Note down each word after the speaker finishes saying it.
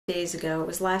days ago. It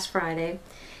was last Friday,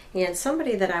 and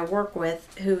somebody that I work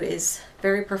with who is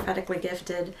very prophetically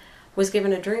gifted was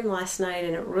given a dream last night,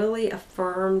 and it really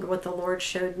affirmed what the Lord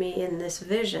showed me in this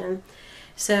vision.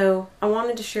 So I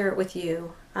wanted to share it with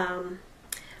you.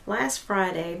 Last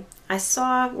Friday, I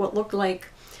saw what looked like,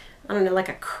 I don't know, like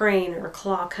a crane or a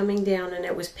claw coming down, and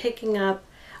it was picking up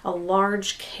a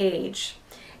large cage.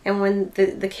 And when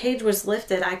the cage was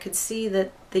lifted, I could see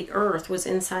that the earth was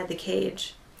inside the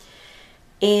cage.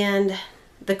 And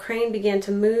the crane began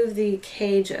to move the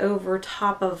cage over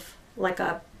top of like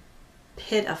a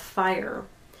pit of fire.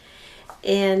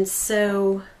 And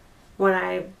so when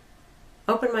I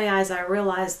opened my eyes, I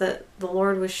realized that the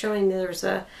Lord was showing me there's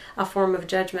a form of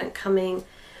judgment coming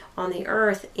on the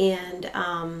earth.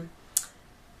 And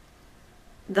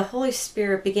the Holy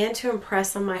Spirit began to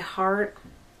impress on my heart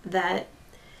that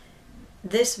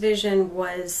this vision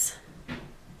was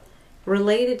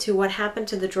related to what happened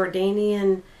to the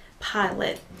Jordanian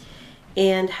pilot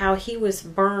and how he was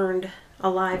burned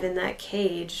alive in that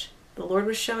cage. The Lord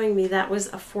was showing me that was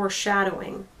a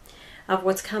foreshadowing of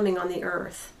what's coming on the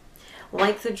earth.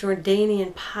 Like the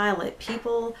Jordanian pilot,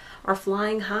 people are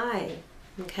flying high,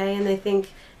 okay, and they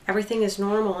think everything is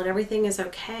normal and everything is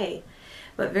okay.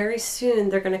 But very soon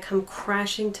they're going to come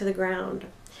crashing to the ground.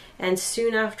 And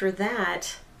soon after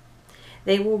that,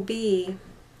 they will be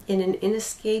in an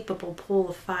inescapable pool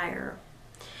of fire.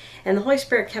 And the Holy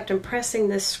Spirit kept impressing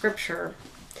this scripture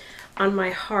on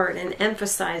my heart and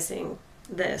emphasizing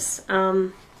this.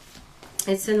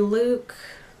 It's in Luke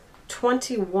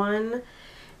 21,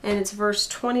 and it's verse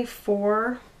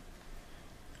 24.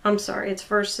 I'm sorry, it's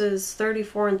verses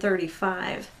 34 and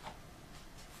 35.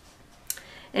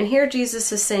 And here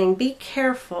Jesus is saying, be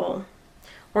careful,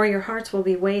 or your hearts will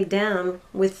be weighed down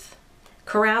with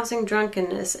carousing,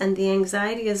 drunkenness, and the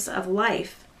anxieties of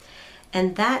life,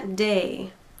 and that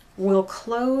day will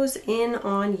close in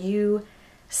on you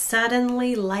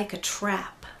suddenly like a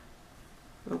trap.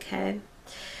 Okay?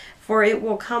 For it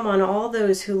will come on all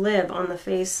those who live on the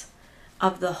face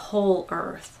of the whole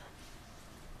earth.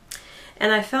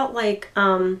 And I felt like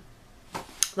the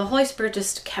Holy Spirit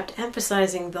just kept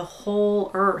emphasizing the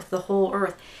whole earth,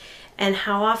 and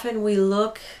how often we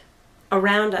look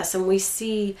around us and we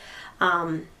see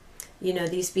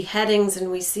these beheadings, and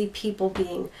we see people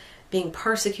being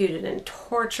persecuted and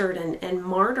tortured and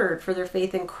martyred for their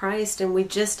faith in Christ, and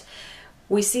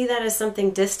we see that as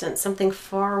something distant, something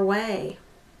far away,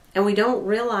 and we don't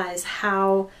realize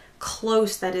how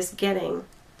close that is getting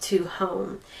to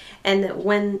home, and that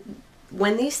when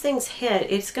these things hit,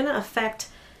 it's going to affect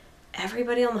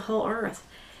everybody on the whole earth.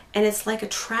 And it's like a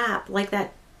trap, like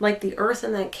the earth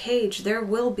in that cage. There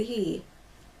will be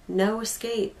no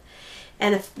escape.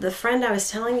 And if the friend I was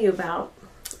telling you about,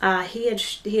 he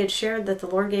had shared that the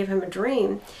Lord gave him a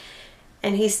dream,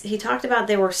 and he talked about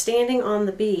they were standing on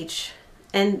the beach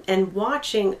and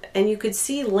watching, and you could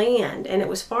see land, and it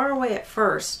was far away at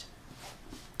first.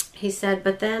 He said,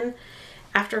 but then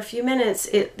after a few minutes,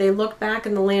 they looked back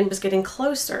and the land was getting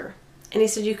closer. And he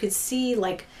said you could see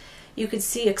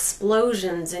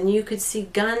explosions, and you could see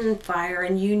gunfire,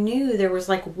 and you knew there was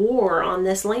like war on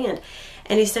this land.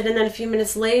 And he said, and then a few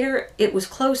minutes later, it was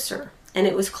closer, and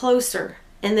it was closer.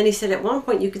 And then he said at one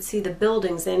point you could see the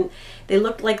buildings, and they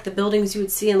looked like the buildings you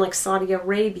would see in like Saudi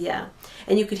Arabia.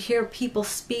 And you could hear people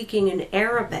speaking in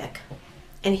Arabic.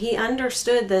 And he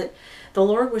understood that the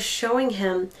Lord was showing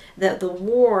him that the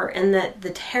war and that the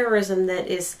terrorism that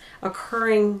is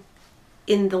occurring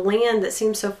in the land that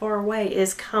seems so far away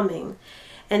is coming.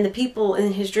 And the people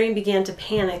in his dream began to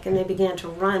panic, and they began to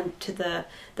run to the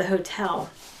hotel.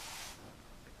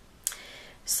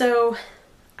 So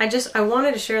I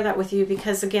wanted to share that with you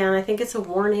because, again, I think it's a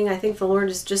warning. I think the Lord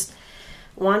is just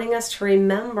wanting us to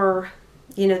remember,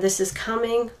 this is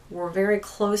coming. We're very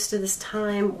close to this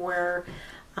time where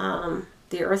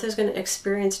the earth is going to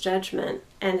experience judgment,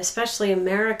 and especially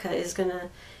America is going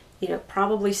to,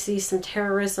 probably see some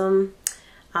terrorism,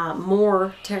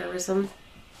 more terrorism.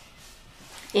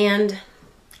 And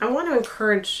I want to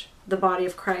encourage the body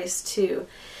of Christ too.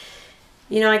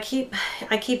 I keep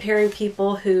hearing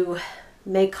people who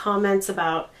make comments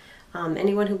about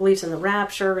anyone who believes in the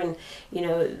rapture, and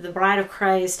the bride of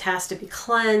Christ has to be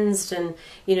cleansed, and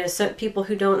so people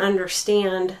who don't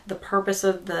understand the purpose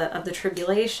of the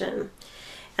tribulation.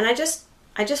 And I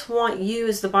just want you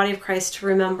as the body of Christ to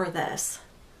remember this,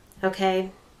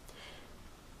 okay?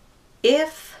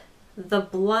 If the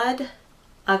blood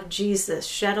of Jesus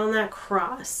shed on that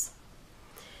cross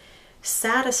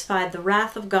satisfied the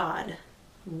wrath of God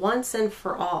once and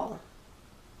for all,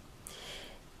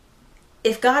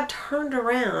 if God turned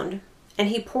around and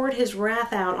he poured his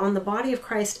wrath out on the body of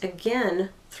Christ again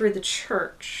through the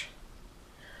church,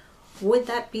 would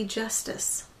that be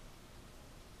justice?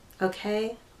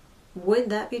 Okay? Would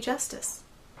that be justice?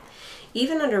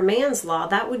 Even under man's law,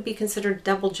 that would be considered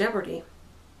double jeopardy.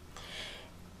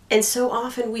 And so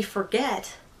often we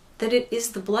forget that it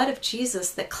is the blood of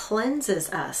Jesus that cleanses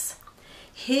us.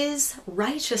 His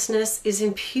righteousness is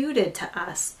imputed to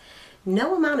us.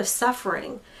 No amount of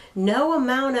suffering, no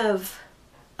amount of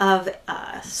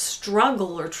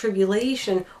struggle or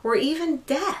tribulation or even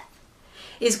death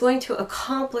is going to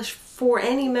accomplish for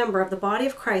any member of the body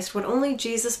of Christ what only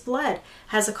Jesus' blood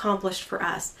has accomplished for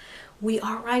us. We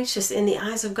are righteous in the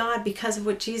eyes of God because of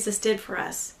what Jesus did for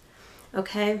us.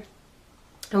 Okay?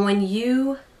 And when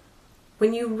you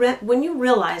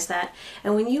realize that,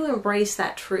 and when you embrace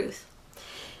that truth,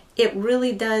 it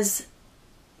really does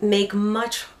make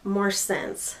much more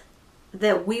sense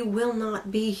that we will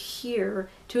not be here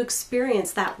to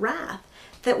experience that wrath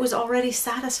that was already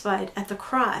satisfied at the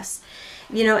cross.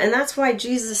 You know, and that's why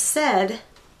Jesus said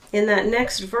in that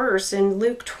next verse in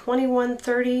Luke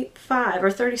 21:35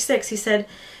 or 36, he said,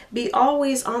 "Be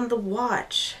always on the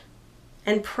watch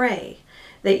and pray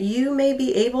that you may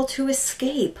be able to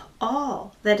escape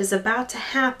all that is about to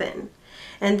happen,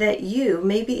 and that you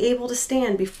may be able to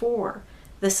stand before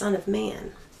the Son of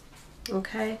Man."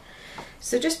 Okay?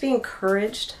 So just be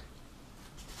encouraged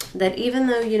that even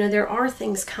though, you know, there are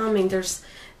things coming, there's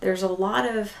a lot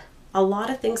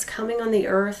of things coming on the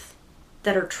earth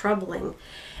that are troubling.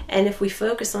 And if we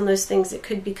focus on those things, it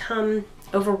could become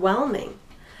overwhelming.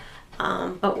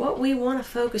 But what we want to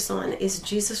focus on is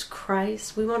Jesus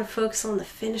Christ. We want to focus on the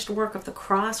finished work of the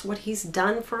cross, what he's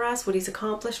done for us, what he's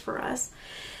accomplished for us,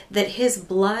 that his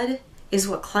blood is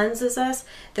what cleanses us.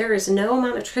 There is no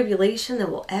amount of tribulation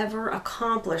that will ever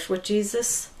accomplish what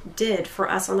Jesus did for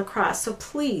us on the cross. So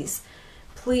please,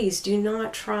 please do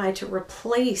not try to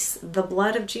replace the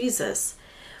blood of Jesus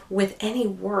with any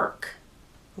work.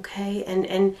 Okay?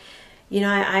 And you know,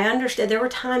 I understand there were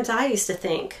times I used to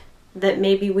think that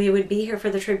maybe we would be here for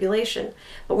the tribulation.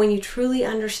 But when you truly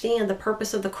understand the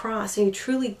purpose of the cross and you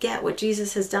truly get what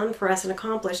Jesus has done for us and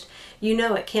accomplished, you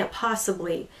know we can't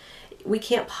possibly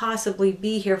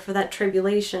be here for that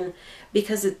tribulation,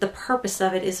 because the purpose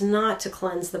of it is not to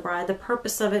cleanse the bride. The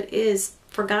purpose of it is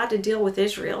for God to deal with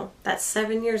Israel. That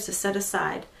 7 years is set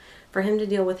aside for him to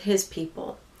deal with his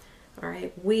people. All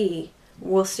right, we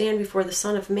will stand before the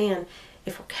Son of Man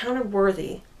if we're counted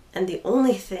worthy, and the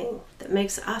only thing that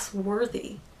makes us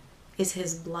worthy is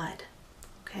his blood.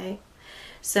 Okay?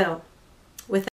 So